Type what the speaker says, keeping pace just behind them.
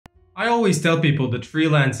I always tell people that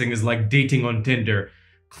freelancing is like dating on Tinder.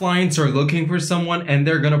 Clients are looking for someone and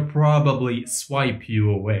they're gonna probably swipe you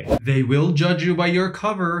away. They will judge you by your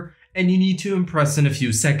cover and you need to impress in a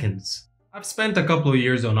few seconds. I've spent a couple of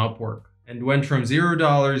years on Upwork and went from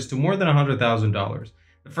 $0 to more than $100,000.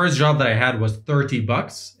 The first job that I had was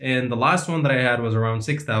 $30 and the last one that I had was around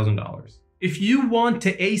 $6,000. If you want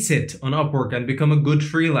to ace it on Upwork and become a good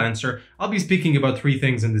freelancer, I'll be speaking about 3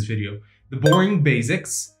 things in this video. The boring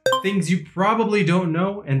basics, things you probably don't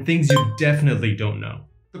know, and things you definitely don't know.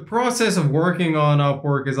 The process of working on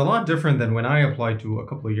Upwork is a lot different than when I applied to a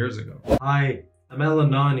couple of years ago. Hi, I'm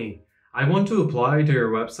Elanani. I want to apply to your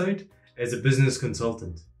website as a business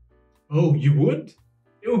consultant. Oh, you would?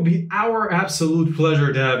 It would be our absolute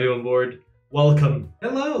pleasure to have you on board. Welcome.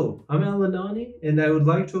 Hello, I'm Elanani and I would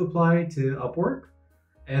like to apply to Upwork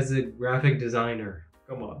as a graphic designer.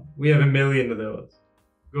 Come on, we have a million of those.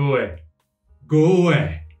 Go away. Go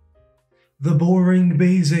away. The boring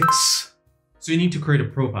basics. So you need to create a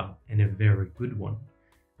profile, and a very good one.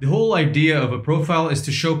 The whole idea of a profile is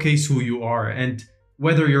to showcase who you are and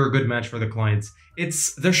whether you're a good match for the clients.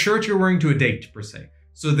 It's the shirt you're wearing to a date, per se.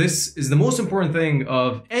 So this is the most important thing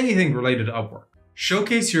of anything related to Upwork.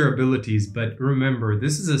 Showcase your abilities, but remember,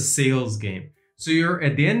 this is a sales game. So you're,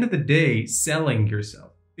 at the end of the day, selling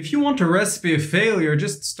yourself. If you want a recipe of failure,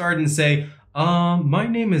 just start and say, my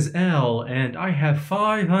name is L and I have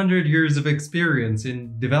 500 years of experience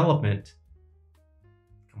in development.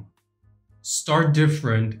 Come on. Start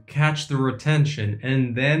different, catch their attention,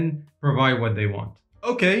 and then provide what they want.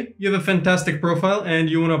 Okay, you have a fantastic profile and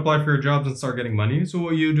you want to apply for your jobs and start getting money. So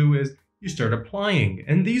what you do is you start applying,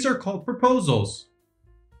 and these are called proposals.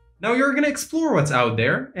 Now you're going to explore what's out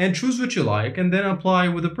there and choose what you like and then apply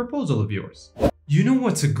with a proposal of yours. You know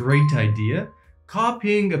what's a great idea?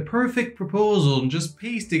 Copying a perfect proposal and just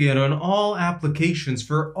pasting it on all applications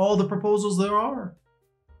for all the proposals there are.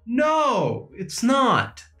 No, it's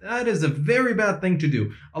not. That is a very bad thing to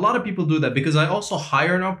do. A lot of people do that because I also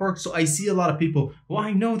hire on Upwork, so I see a lot of people who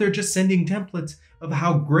I know they're just sending templates of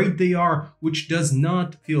how great they are, which does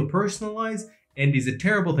not feel personalized and is a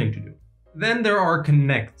terrible thing to do. Then there are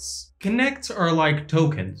connects. Connects are like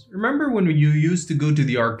tokens. Remember when you used to go to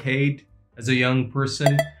the arcade as a young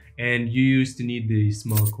person and you used to need the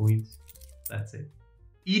small coins? That's it.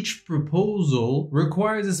 Each proposal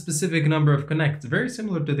requires a specific number of connects, very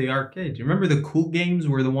similar to the arcade. You remember the cool games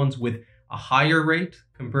were the ones with a higher rate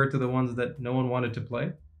compared to the ones that no one wanted to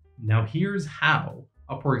play? Now here's how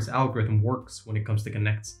Upwork's algorithm works when it comes to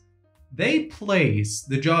connects. They place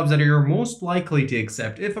the jobs that you're most likely to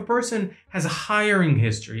accept. If a person has a hiring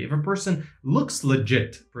history, if a person looks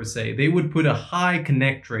legit per se, they would put a high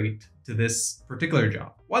connect rate to this particular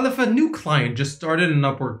job. While if a new client just started an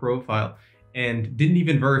Upwork profile and didn't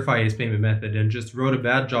even verify his payment method and just wrote a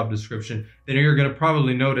bad job description, then you're going to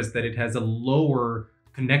probably notice that it has a lower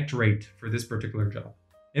connect rate for this particular job.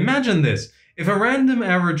 Imagine this. If a random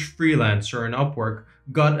average freelancer in Upwork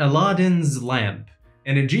got Aladdin's lamp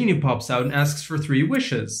and a genie pops out and asks for 3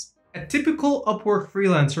 wishes, a typical Upwork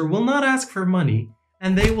freelancer will not ask for money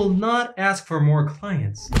and they will not ask for more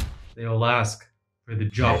clients. They will ask for the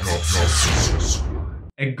job success score.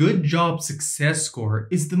 A good job success score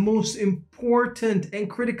is the most important and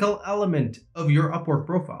critical element of your Upwork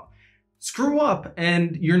profile. Screw up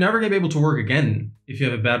and you're never going to be able to work again if you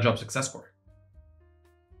have a bad job success score.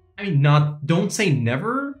 I mean, don't say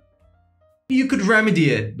never. You could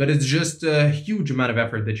remedy it, but it's just a huge amount of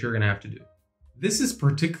effort that you're going to have to do. This is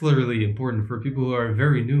particularly important for people who are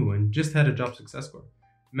very new and just had a job success score.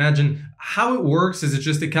 Imagine how it works is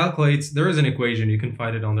it calculates, there is an equation, you can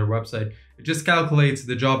find it on their website. It just calculates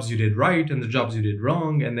the jobs you did right and the jobs you did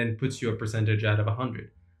wrong and then puts you a percentage out of 100.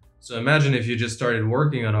 So imagine if you just started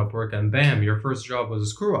working on Upwork and bam, your first job was a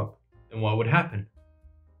screw up, then what would happen?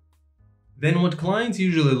 Then what clients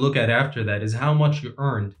usually look at after that is how much you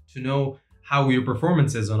earned to know how your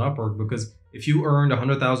performance is on Upwork, because if you earned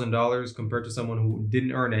 $100,000 compared to someone who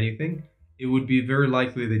didn't earn anything, it would be very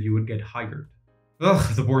likely that you would get hired.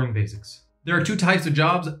 Ugh, the boring basics. There are 2 types of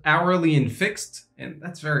jobs, hourly and fixed, and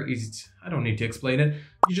that's very easy. I don't need to explain it.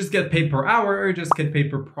 You just get paid per hour or you just get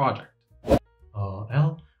paid per project.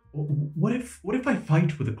 Al, what if I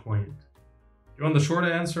fight with a client? You want the short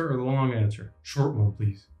answer or the long answer? Short one,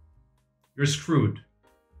 please. You're screwed.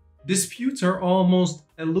 Disputes are almost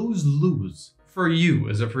a lose-lose for you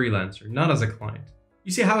as a freelancer, not as a client.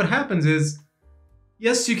 You see, how it happens is,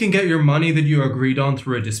 yes, you can get your money that you agreed on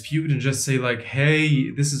through a dispute and just say like,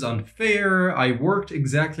 hey, this is unfair. I worked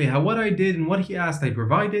exactly what I did and what he asked I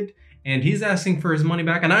provided, and he's asking for his money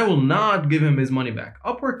back and I will not give him his money back.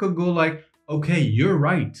 Upwork could go like, okay, you're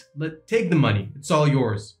right. Take the money. It's all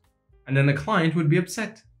yours. And then the client would be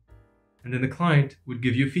upset. And then the client would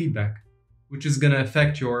give you feedback, which is going to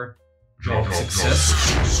affect your job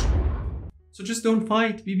success. So just don't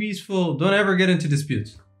fight, be peaceful, don't ever get into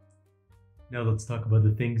disputes. Now let's talk about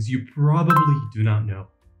the things you probably do not know.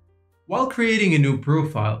 While creating a new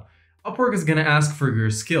profile, Upwork is going to ask for your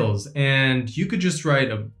skills, and you could just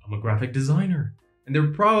write, I'm a graphic designer. And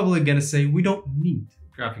they're probably going to say, we don't need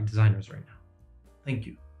graphic designers right now. Thank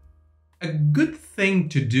you. A good thing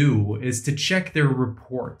to do is to check their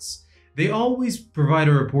reports. They always provide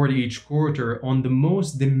a report each quarter on the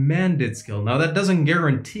most demanded skill. Now that doesn't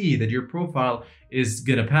guarantee that your profile is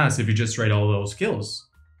going to pass if you just write all those skills,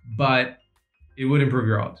 but it would improve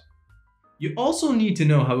your odds. You also need to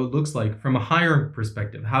know how it looks like from a hiring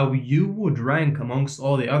perspective, how you would rank amongst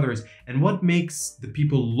all the others, and what makes the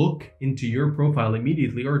people look into your profile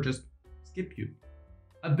immediately or just skip you.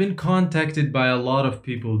 I've been contacted by a lot of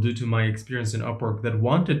people due to my experience in Upwork that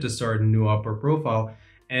wanted to start a new Upwork profile,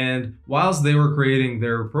 and whilst they were creating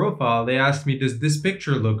their profile, they asked me, does this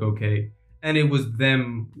picture look okay? And it was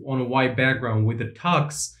them on a white background with a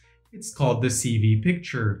tux. It's called the CV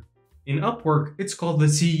picture. In Upwork, it's called the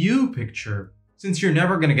CU picture, since you're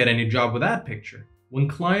never going to get any job with that picture. When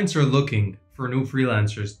clients are looking for new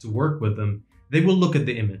freelancers to work with them, they will look at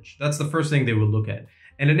the image. That's the first thing they will look at.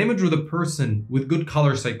 And an image with a person with good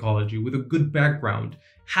color psychology, with a good background,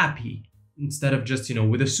 happy, instead of just,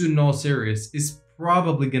 with a suit and all serious, is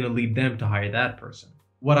probably going to lead them to hire that person.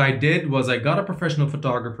 What I did was I got a professional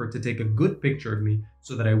photographer to take a good picture of me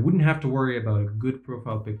so that I wouldn't have to worry about a good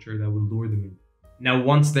profile picture that would lure them in. Now,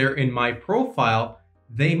 once they're in my profile,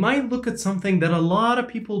 they might look at something that a lot of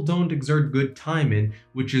people don't exert good time in,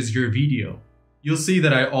 which is your video. You'll see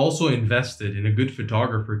that I also invested in a good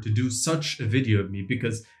photographer to do such a video of me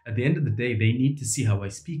because at the end of the day, they need to see how I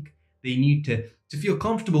speak. They need to feel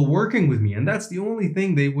comfortable working with me. And that's the only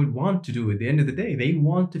thing they would want to do at the end of the day. They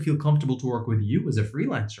want to feel comfortable to work with you as a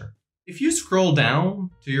freelancer. If you scroll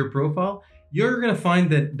down to your profile, you're going to find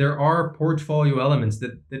that there are portfolio elements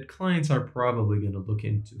that clients are probably going to look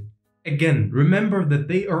into. Again, remember that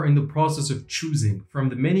they are in the process of choosing from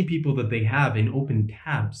the many people that they have in open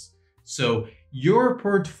tabs. So your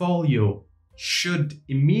portfolio should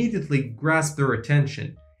immediately grasp their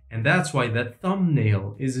attention. And that's why that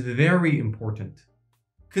thumbnail is very important.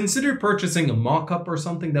 Consider purchasing a mock-up or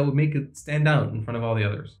something that would make it stand out in front of all the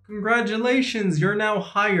others. Congratulations, you're now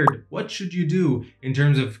hired. What should you do in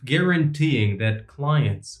terms of guaranteeing that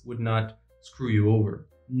clients would not screw you over?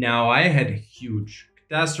 Now, I had a huge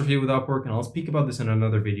catastrophe with Upwork, and I'll speak about this in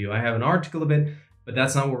another video. I have an article of it, but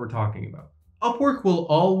that's not what we're talking about. Upwork will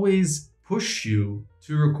always push you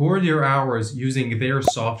to record your hours using their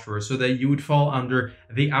software so that you would fall under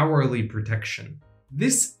the hourly protection.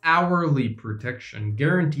 This hourly protection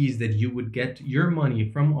guarantees that you would get your money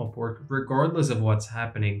from Upwork regardless of what's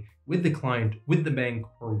happening with the client, with the bank,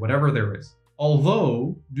 or whatever there is.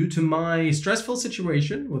 Although, due to my stressful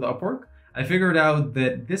situation with Upwork, I figured out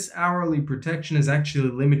that this hourly protection is actually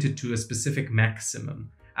limited to a specific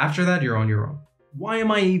maximum. After that, you're on your own. Why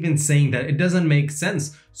am I even saying that? It doesn't make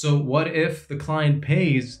sense. So what if the client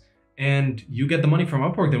pays and you get the money from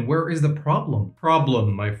Upwork? Then where is the problem?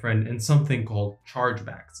 Problem, my friend, in something called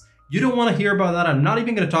chargebacks. You don't want to hear about that. I'm not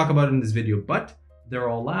even going to talk about it in this video, but they're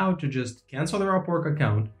allowed to just cancel their Upwork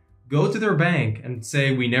account, go to their bank and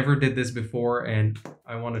say, we never did this before and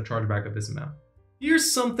I want to charge back of this amount.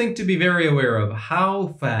 Here's something to be very aware of. How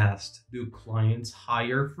fast do clients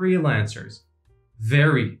hire freelancers?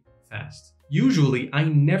 Very fast. Usually, I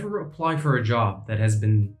never apply for a job that has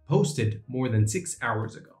been posted more than 6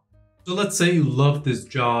 hours ago. So let's say you love this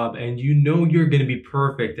job and you know you're going to be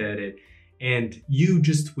perfect at it and you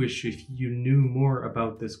just wish if you knew more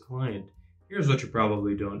about this client. Here's what you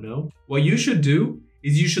probably don't know. What you should do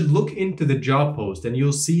is you should look into the job post and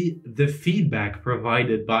you'll see the feedback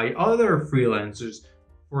provided by other freelancers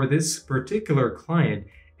for this particular client.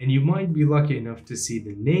 And you might be lucky enough to see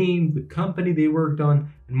the name, the company they worked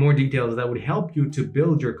on, and more details that would help you to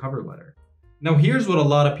build your cover letter. Now, here's what a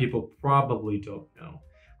lot of people probably don't know.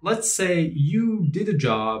 Let's say you did a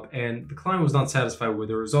job and the client was not satisfied with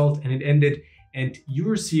the result and it ended and you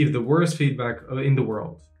received the worst feedback in the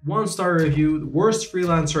world. 1-star review, the worst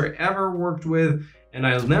freelancer I ever worked with, and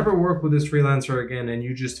I'll never work with this freelancer again, and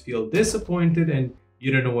you just feel disappointed and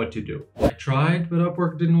you don't know what to do. I tried, but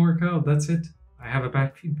Upwork didn't work out. That's it. I have a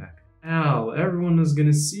bad feedback. Al, everyone is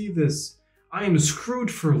gonna see this. I am screwed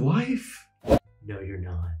for life. No, you're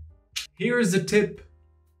not. Here's a tip.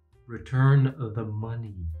 Return the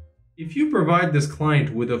money. If you provide this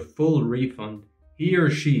client with a full refund, he or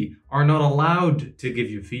she are not allowed to give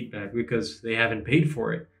you feedback because they haven't paid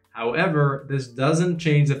for it. However, this doesn't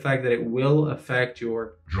change the fact that it will affect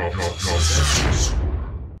your job success.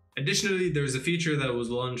 Additionally, there's a feature that was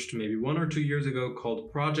launched maybe 1 or 2 years ago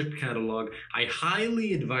called Project Catalog. I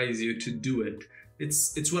highly advise you to do it.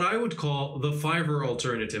 It's what I would call the Fiverr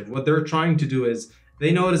alternative. What they're trying to do is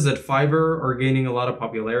they notice that Fiverr are gaining a lot of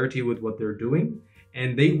popularity with what they're doing,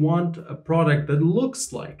 and they want a product that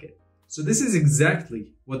looks like it. So this is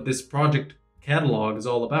exactly what this Project Catalog is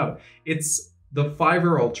all about. It's the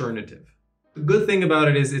Fiverr alternative. The good thing about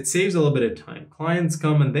it is it saves a little bit of time. Clients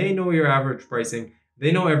come and they know your average pricing.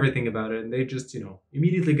 They know everything about it, and they just,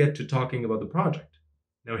 immediately get to talking about the project.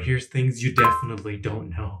 Now here's things you definitely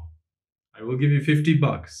don't know. I will give you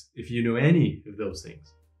 $50 if you know any of those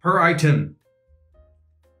things. Per item.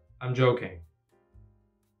 I'm joking.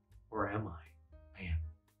 Or am I? I am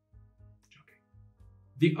joking.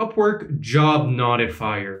 The Upwork Job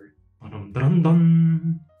Notifier.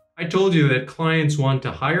 I told you that clients want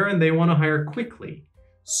to hire and they want to hire quickly.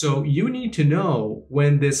 So you need to know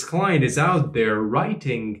when this client is out there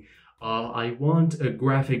writing, I want a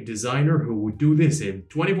graphic designer who would do this in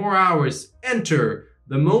 24 hours, enter.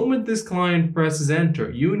 The moment this client presses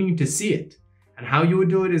enter, you need to see it. And how you would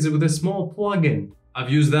do it is with a small plugin. I've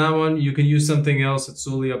used that one. You can use something else. It's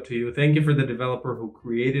solely up to you. Thank you for the developer who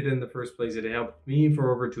created it in the first place. It helped me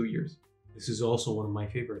for over 2 years. This is also one of my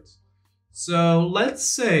favorites. So let's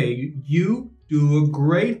say you do a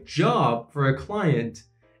great job for a client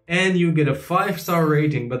and you get a 5-star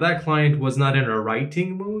rating, but that client was not in a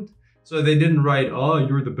writing mood. So they didn't write, oh,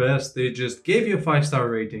 you're the best. They just gave you a 5-star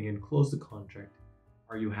rating and closed the contract.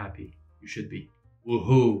 Are you happy? You should be.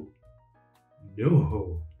 Woohoo.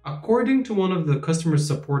 No. According to one of the customer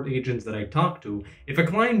support agents that I talked to, if a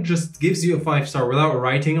client just gives you a 5-star without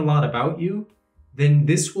writing a lot about you, then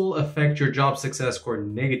this will affect your job success score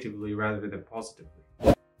negatively rather than positively.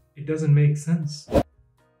 It doesn't make sense.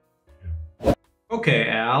 Okay,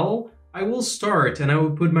 Al, I will start and I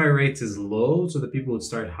would put my rates as low so that people would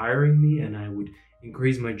start hiring me and I would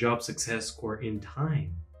increase my job success score in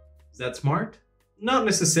time. Is that smart? Not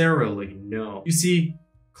necessarily, no. You see,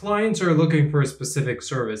 clients are looking for a specific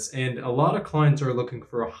service and a lot of clients are looking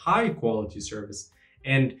for a high quality service.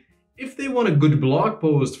 And if they want a good blog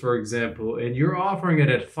post, for example, and you're offering it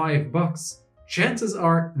at $5, chances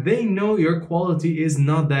are they know your quality is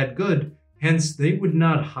not that good, hence they would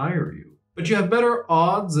not hire you. But you have better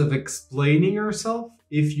odds of explaining yourself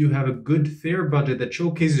if you have a good fair budget that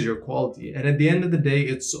showcases your quality. And at the end of the day,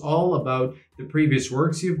 it's all about the previous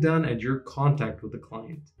works you've done and your contact with the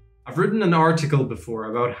client. I've written an article before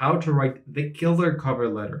about how to write the killer cover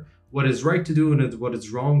letter, what is right to do and what is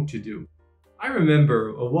wrong to do. I remember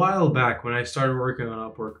a while back when I started working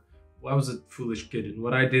on Upwork, I was a foolish kid, and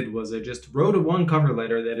what I did was I just wrote one cover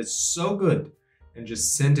letter that is so good and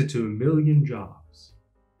just sent it to 1 million jobs.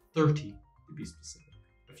 30 to be specific.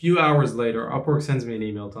 A few hours later, Upwork sends me an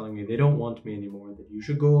email telling me they don't want me anymore, that you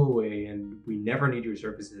should go away and we never need your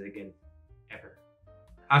services again, ever.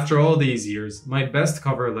 After all these years, my best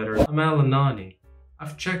cover letter, Amal Anani.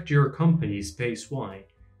 I've checked your company's Space Y.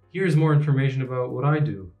 Here's more information about what I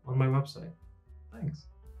do on my website. Thanks.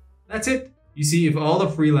 That's it. You see, if all the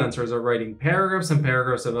freelancers are writing paragraphs and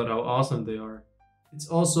paragraphs about how awesome they are, it's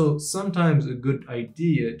also sometimes a good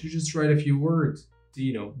idea to just write a few words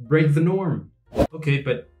to, break the norm. Okay,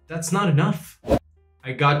 but that's not enough.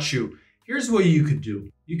 I got you. Here's what you could do.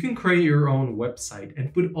 You can create your own website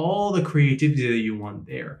and put all the creativity that you want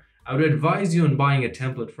there. I would advise you on buying a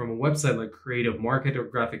template from a website like Creative Market or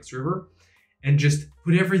Graphics River and just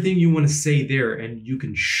put everything you want to say there and you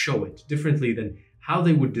can show it differently than how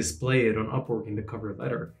they would display it on Upwork in the cover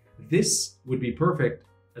letter. This would be perfect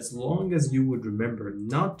as long as you would remember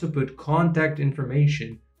not to put contact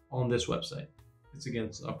information on this website. It's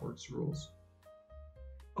against Upwork's rules.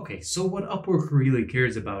 Okay, so what Upwork really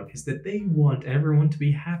cares about is that they want everyone to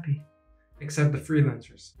be happy, except the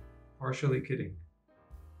freelancers. Partially kidding.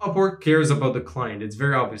 Upwork cares about the client. It's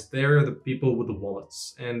very obvious. They're the people with the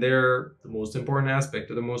wallets, and they're the most important aspect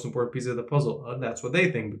or the most important piece of the puzzle. That's what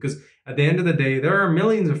they think, because at the end of the day, there are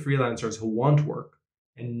millions of freelancers who want work,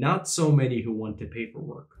 and not so many who want to pay for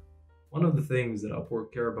work. One of the things that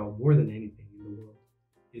Upwork care about more than anything in the world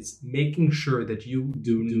is making sure that you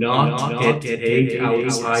do not get paid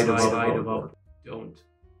outside of Upwork. Don't.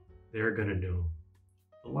 They're gonna know.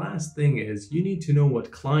 The last thing is you need to know what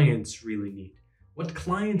clients really need. What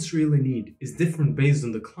clients really need is different based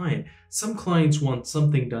on the client. Some clients want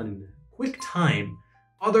something done in a quick time.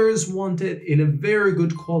 Others want it in a very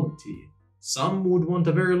good quality. Some would want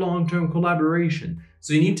a very long-term collaboration.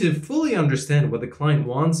 So you need to fully understand what the client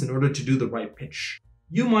wants in order to do the right pitch.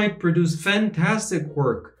 You might produce fantastic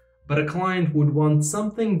work, but a client would want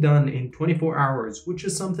something done in 24 hours, which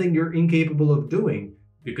is something you're incapable of doing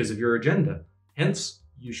because of your agenda. Hence,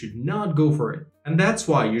 you should not go for it. And that's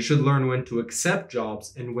why you should learn when to accept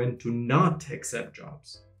jobs and when to not accept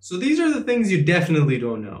jobs. So these are the things you definitely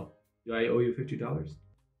don't know. Do I owe you $50?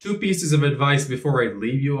 2 pieces of advice before I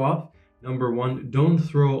leave you off. Number 1, don't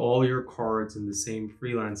throw all your cards in the same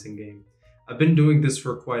freelancing game. I've been doing this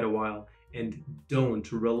for quite a while, and don't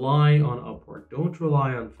rely on Upwork. Don't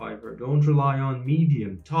rely on Fiverr. Don't rely on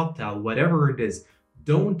Medium, TopTal, whatever it is.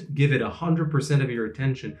 Don't give it 100% of your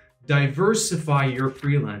attention. Diversify your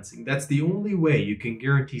freelancing. That's the only way you can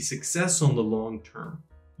guarantee success on the long term.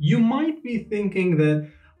 You might be thinking that,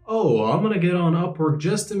 oh, I'm gonna get on Upwork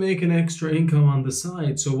just to make an extra income on the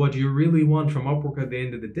side. So what you really want from Upwork at the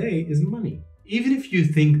end of the day is money. Even if you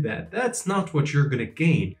think that, that's not what you're gonna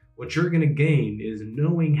gain. What you're gonna gain is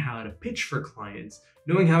knowing how to pitch for clients,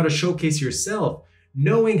 knowing how to showcase yourself,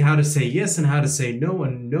 knowing how to say yes and how to say no,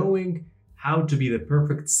 and knowing how to be the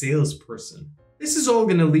perfect salesperson. This is all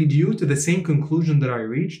gonna lead you to the same conclusion that I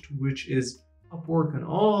reached, which is Upwork and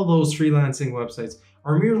all those freelancing websites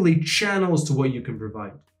are merely channels to what you can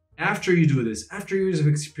provide. After you do this, after years of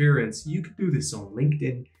experience, you could do this on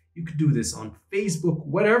LinkedIn, you could do this on Facebook,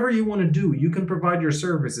 whatever you want to do, you can provide your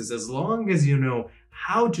services as long as you know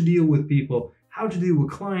how to deal with people, how to deal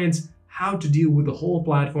with clients, how to deal with the whole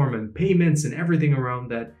platform and payments and everything around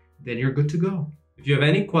that, then you're good to go. If you have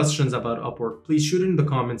any questions about Upwork, please shoot it in the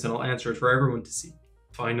comments and I'll answer it for everyone to see.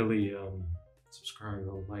 Finally, subscribe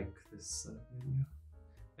or like this video.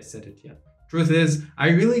 I said it yet. Truth is, I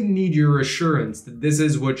really need your assurance that this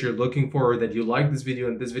is what you're looking for, or that you like this video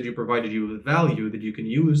and this video provided you with value that you can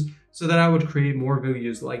use so that I would create more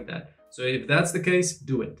videos like that. So if that's the case,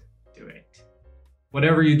 do it. Do it.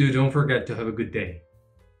 Whatever you do, don't forget to have a good day.